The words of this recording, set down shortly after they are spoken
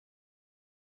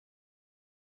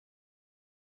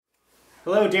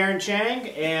Hello, Darren Chang,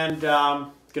 and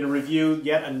going to review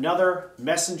yet another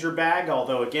messenger bag,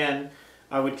 although again,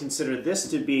 I would consider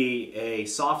this to be a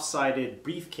soft-sided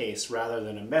briefcase rather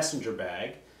than a messenger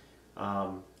bag.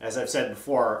 As I've said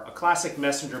before, a classic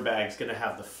messenger bag is going to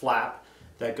have the flap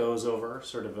that goes over,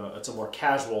 it's a more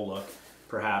casual look,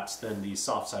 perhaps, than these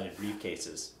soft-sided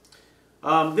briefcases.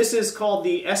 This is called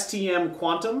the STM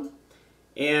Quantum.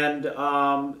 And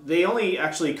they only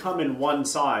actually come in one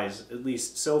size, at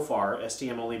least so far.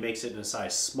 STM only makes it in a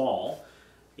size small.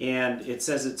 And it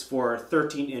says it's for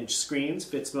 13-inch screens,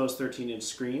 fits most 13-inch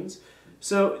screens.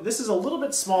 So this is a little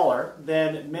bit smaller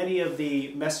than many of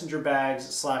the messenger bags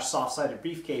slash soft-sided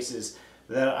briefcases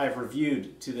that I've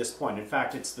reviewed to this point. In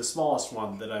fact, it's the smallest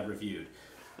one that I've reviewed.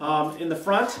 In the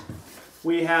front,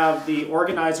 we have the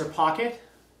organizer pocket.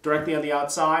 Directly on the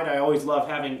outside. I always love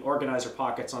having organizer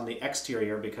pockets on the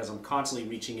exterior because I'm constantly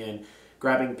reaching in,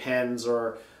 grabbing pens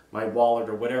or my wallet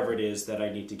or whatever it is that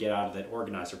I need to get out of that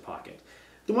organizer pocket.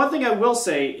 The one thing I will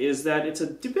say is that it's a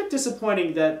bit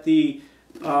disappointing that these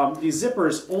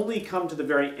zippers only come to the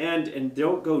very end and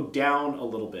don't go down a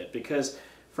little bit, because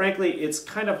frankly it's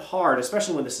kind of hard,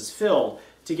 especially when this is filled,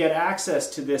 to get access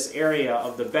to this area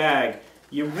of the bag.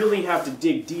 You really have to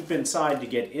dig deep inside to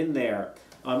get in there.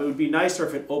 It would be nicer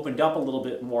if it opened up a little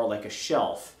bit more like a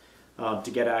shelf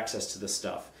to get access to this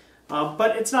stuff.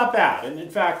 But it's not bad. And in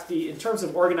fact, in terms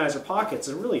of organizer pockets,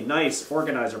 a really nice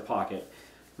organizer pocket.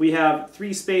 We have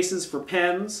 3 spaces for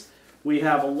pens. We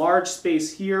have a large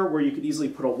space here where you could easily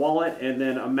put a wallet, and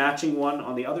then a matching one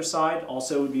on the other side.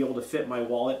 Also would be able to fit my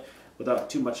wallet without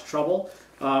too much trouble.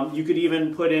 You could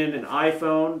even put in an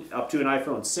iPhone, up to an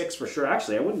iPhone 6 for sure.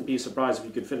 Actually, I wouldn't be surprised if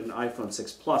you could fit an iPhone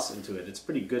 6 Plus into it. It's a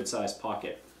pretty good sized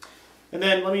pocket. And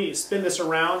then let me spin this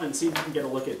around and see if you can get a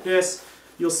look at this.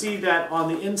 You'll see that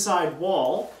on the inside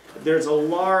wall, there's a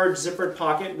large zippered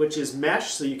pocket which is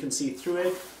mesh, so you can see through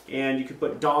it. And you could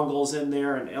put dongles in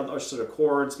there and other sort of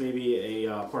cords, maybe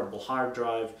a portable hard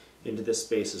drive into this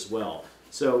space as well.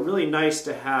 So really nice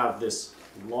to have this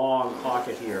long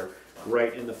pocket here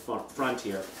right in the front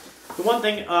here. The one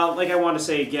thing, like I want to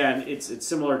say again, it's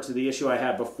similar to the issue I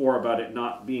had before about it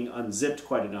not being unzipped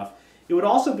quite enough. It would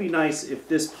also be nice if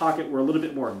this pocket were a little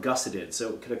bit more gusseted, so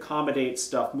it could accommodate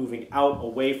stuff moving out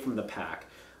away from the pack.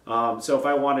 So if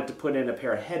I wanted to put in a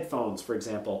pair of headphones, for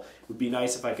example, it would be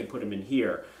nice if I could put them in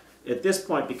here. At this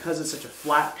point, because it's such a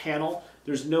flat panel,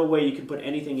 there's no way you can put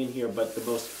anything in here but the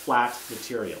most flat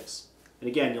materials. And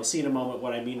again, you'll see in a moment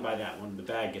what I mean by that when the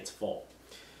bag gets full.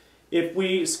 If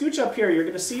we scooch up here, you're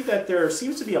going to see that there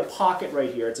seems to be a pocket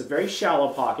right here. It's a very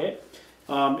shallow pocket.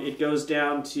 It goes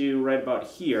down to right about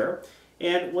here.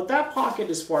 And what that pocket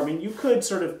is for, I mean, you could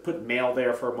sort of put mail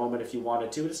there for a moment if you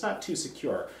wanted to, but it's not too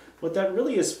secure. What that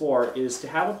really is for is to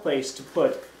have a place to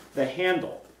put the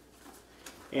handle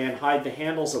and hide the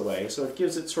handles away, so it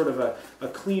gives it sort of a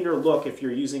cleaner look if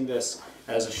you're using this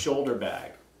as a shoulder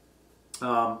bag.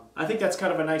 I think that's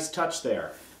kind of a nice touch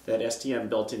there that STM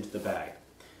built into the bag.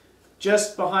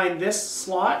 Just behind this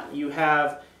slot, you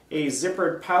have a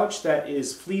zippered pouch that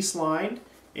is fleece lined,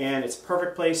 and it's a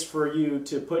perfect place for you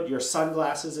to put your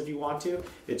sunglasses if you want to.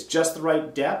 It's just the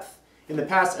right depth. In the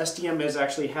past, STM has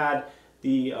actually had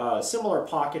the similar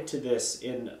pocket to this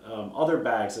in other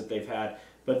bags that they've had,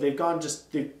 but they've gone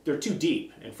they're too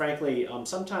deep, and frankly,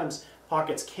 sometimes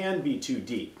pockets can be too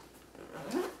deep.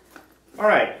 All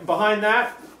right, behind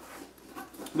that,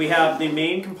 we have the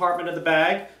main compartment of the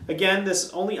bag. Again,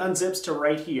 this only unzips to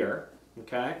right here,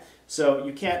 okay? So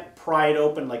you can't pry it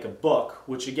open like a book,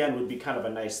 which again would be kind of a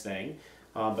nice thing,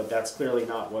 but that's clearly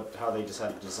not how they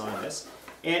decided to design this.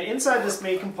 And inside this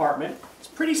main compartment, it's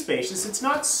pretty spacious. It's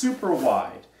not super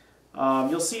wide.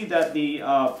 You'll see that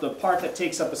the part that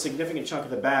takes up a significant chunk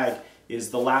of the bag is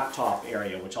the laptop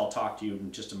area, which I'll talk to you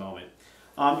in just a moment.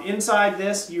 Inside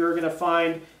this, you're going to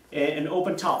find an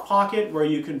open top pocket where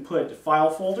you can put file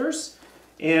folders,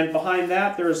 and behind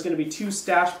that there's going to be 2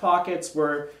 stash pockets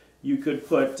where you could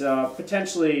put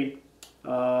potentially,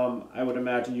 I would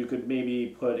imagine you could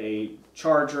maybe put a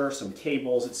charger, some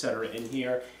cables, etc. in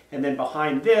here, and then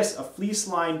behind this a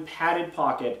fleece-lined padded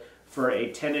pocket for a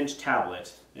 10-inch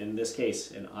tablet, in this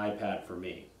case an iPad for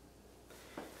me.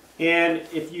 And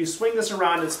if you swing this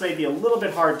around, it's maybe a little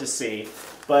bit hard to see,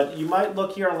 but you might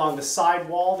look here along the side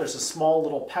wall. There's a small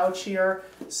little pouch here,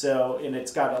 and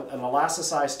it's got an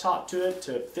elasticized top to it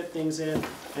to fit things in.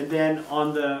 And then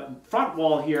on the front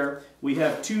wall here, we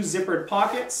have 2 zippered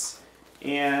pockets,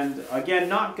 and again,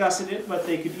 not gusseted, but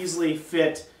they could easily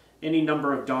fit any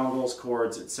number of dongles,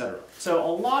 cords, etc. So a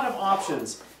lot of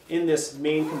options in this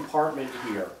main compartment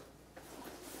here.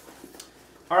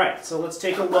 All right, so let's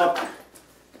take a look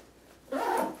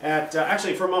at,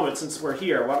 actually for a moment since we're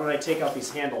here, why don't I take out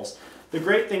these handles. The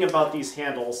great thing about these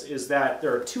handles is that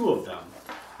there are two of them.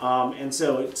 And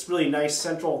so it's really nice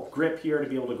central grip here to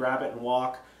be able to grab it and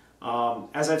walk.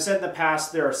 As I've said in the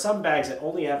past, there are some bags that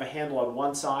only have a handle on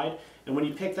one side, and when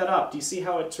you pick that up, do you see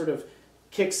how it sort of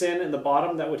kicks in the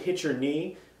bottom that would hit your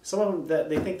knee? Some of them,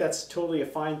 they think that's totally a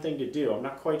fine thing to do. I'm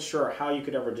not quite sure how you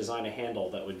could ever design a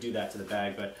handle that would do that to the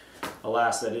bag, but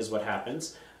alas, that is what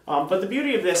happens. But the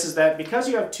beauty of this is that because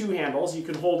you have two handles, you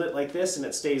can hold it like this and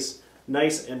it stays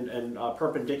nice and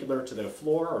perpendicular to the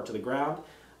floor or to the ground.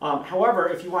 However,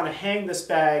 if you want to hang this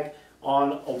bag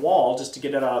on a wall just to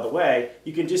get it out of the way,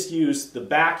 you can just use the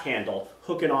back handle,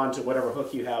 hook it onto whatever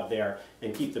hook you have there,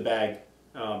 and keep the bag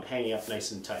hanging up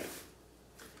nice and tight.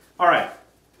 All right,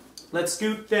 let's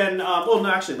scoot then. Well, no,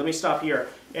 actually, let me stop here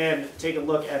and take a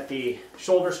look at the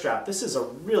shoulder strap. This is a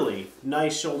really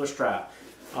nice shoulder strap.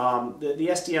 The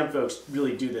STM folks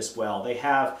really do this well. They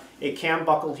have a cam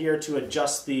buckle here to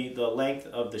adjust the length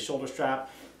of the shoulder strap.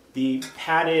 The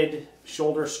padded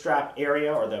shoulder strap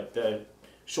area, or the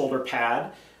shoulder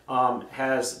pad,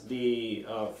 has the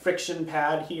friction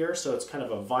pad here, so it's kind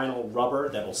of a vinyl rubber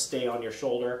that will stay on your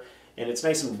shoulder, and it's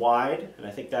nice and wide, and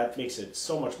I think that makes it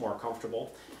so much more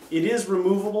comfortable. It is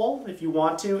removable if you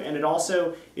want to, and it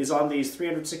also is on these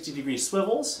 360-degree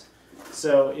swivels,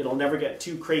 so it'll never get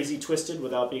too crazy twisted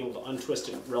without being able to untwist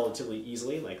it relatively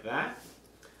easily like that.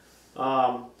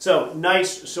 So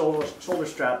nice shoulder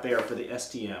strap there for the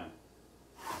STM.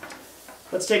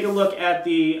 Let's take a look at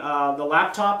the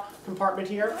laptop compartment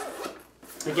here.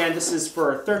 Again, this is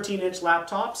for 13-inch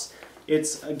laptops.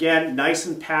 It's, again, nice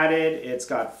and padded. It's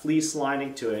got fleece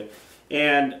lining to it.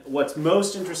 And what's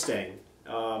most interesting,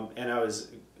 and I was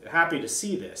happy to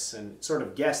see this and sort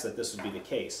of guess that this would be the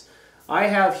case, I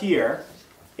have here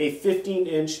a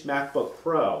 15-inch MacBook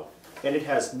Pro, and it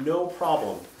has no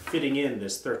problem fitting in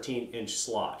this 13-inch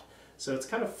slot. So it's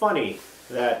kind of funny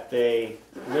that they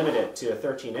limit it to a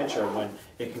 13-incher when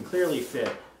it can clearly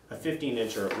fit a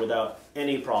 15-incher without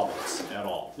any problems at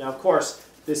all. Now, of course,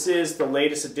 this is the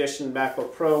latest edition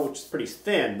MacBook Pro, which is pretty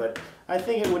thin, but I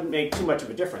think it wouldn't make too much of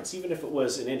a difference. Even if it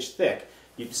was an inch thick,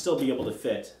 you'd still be able to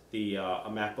fit a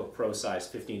MacBook Pro size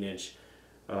 15-inch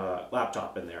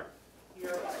laptop in there.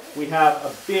 We have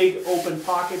a big open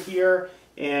pocket here,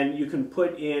 and you can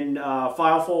put in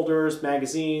file folders,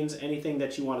 magazines, anything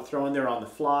that you want to throw in there on the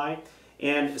fly.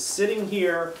 And sitting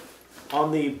here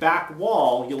on the back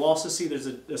wall, you'll also see there's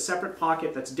a separate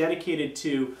pocket that's dedicated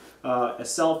to a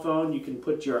cell phone. You can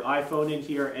put your iPhone in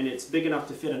here, and it's big enough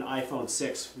to fit an iPhone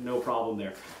 6, no problem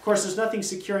there. Of course, there's nothing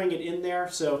securing it in there,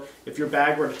 so if your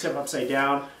bag were to tip upside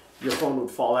down, your phone would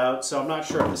fall out. So I'm not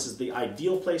sure if this is the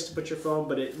ideal place to put your phone,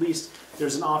 but at least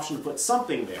there's an option to put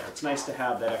something there. It's nice to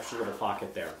have that extra little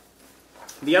pocket there.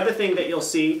 The other thing that you'll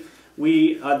see,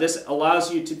 this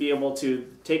allows you to be able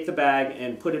to take the bag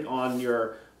and put it on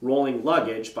your rolling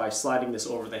luggage by sliding this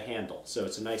over the handle. So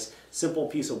it's a nice simple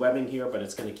piece of webbing here, but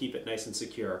it's going to keep it nice and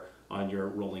secure on your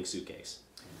rolling suitcase.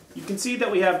 You can see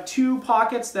that we have two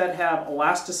pockets that have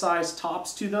elasticized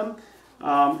tops to them.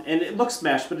 And it looks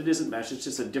mesh, but it isn't mesh. It's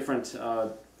just a different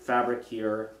fabric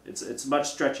here. It's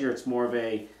much stretchier. It's more of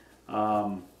a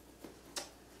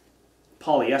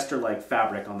polyester-like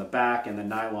fabric on the back and the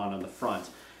nylon on the front.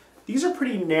 These are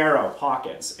pretty narrow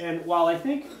pockets, and while I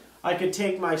think I could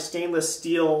take my stainless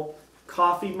steel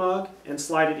coffee mug and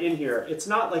slide it in here, it's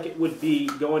not like it would be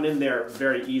going in there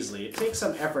very easily. It takes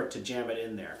some effort to jam it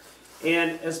in there.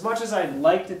 And as much as I'd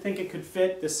like to think it could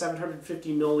fit this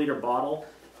 750 milliliter bottle,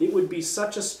 it would be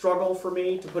such a struggle for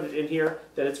me to put it in here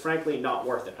that it's frankly not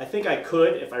worth it. I think I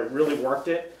could if I really worked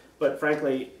it, but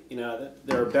frankly, you know,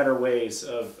 there are better ways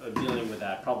of dealing with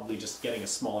that, probably just getting a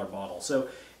smaller bottle. So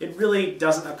it really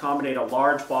doesn't accommodate a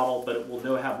large bottle, but it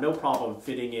will have no problem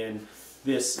fitting in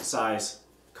this size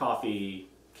coffee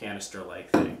canister-like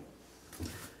thing.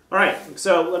 All right,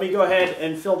 so let me go ahead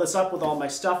and fill this up with all my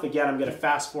stuff. Again, I'm going to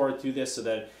fast forward through this so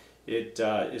that it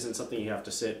isn't something you have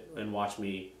to sit and watch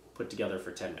me put together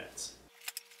for 10 minutes.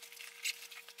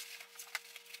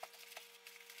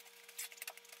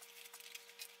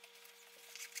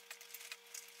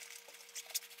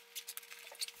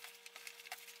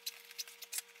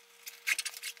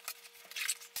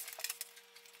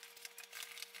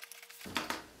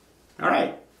 All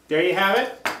right, there you have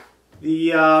it.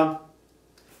 The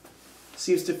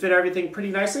seems to fit everything pretty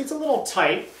nicely. It's a little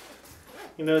tight.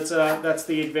 You know, that's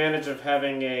the advantage of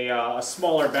having a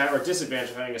smaller bag, or disadvantage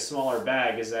of having a smaller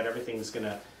bag, is that everything's going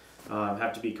to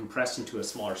have to be compressed into a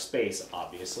smaller space,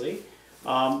 obviously.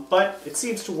 But it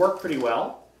seems to work pretty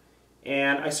well.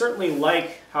 And I certainly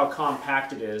like how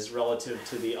compact it is relative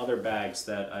to the other bags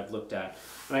that I've looked at.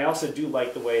 And I also do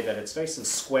like the way that it's nice and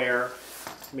square.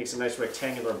 It makes a nice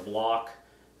rectangular block,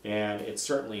 and it's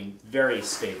certainly very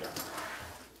stable.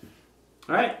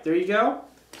 All right, there you go.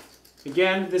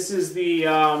 Again, this is the,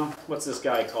 what's this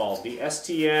guy called? The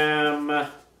STM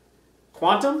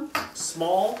Quantum,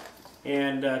 small,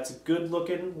 and it's a good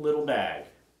looking little bag.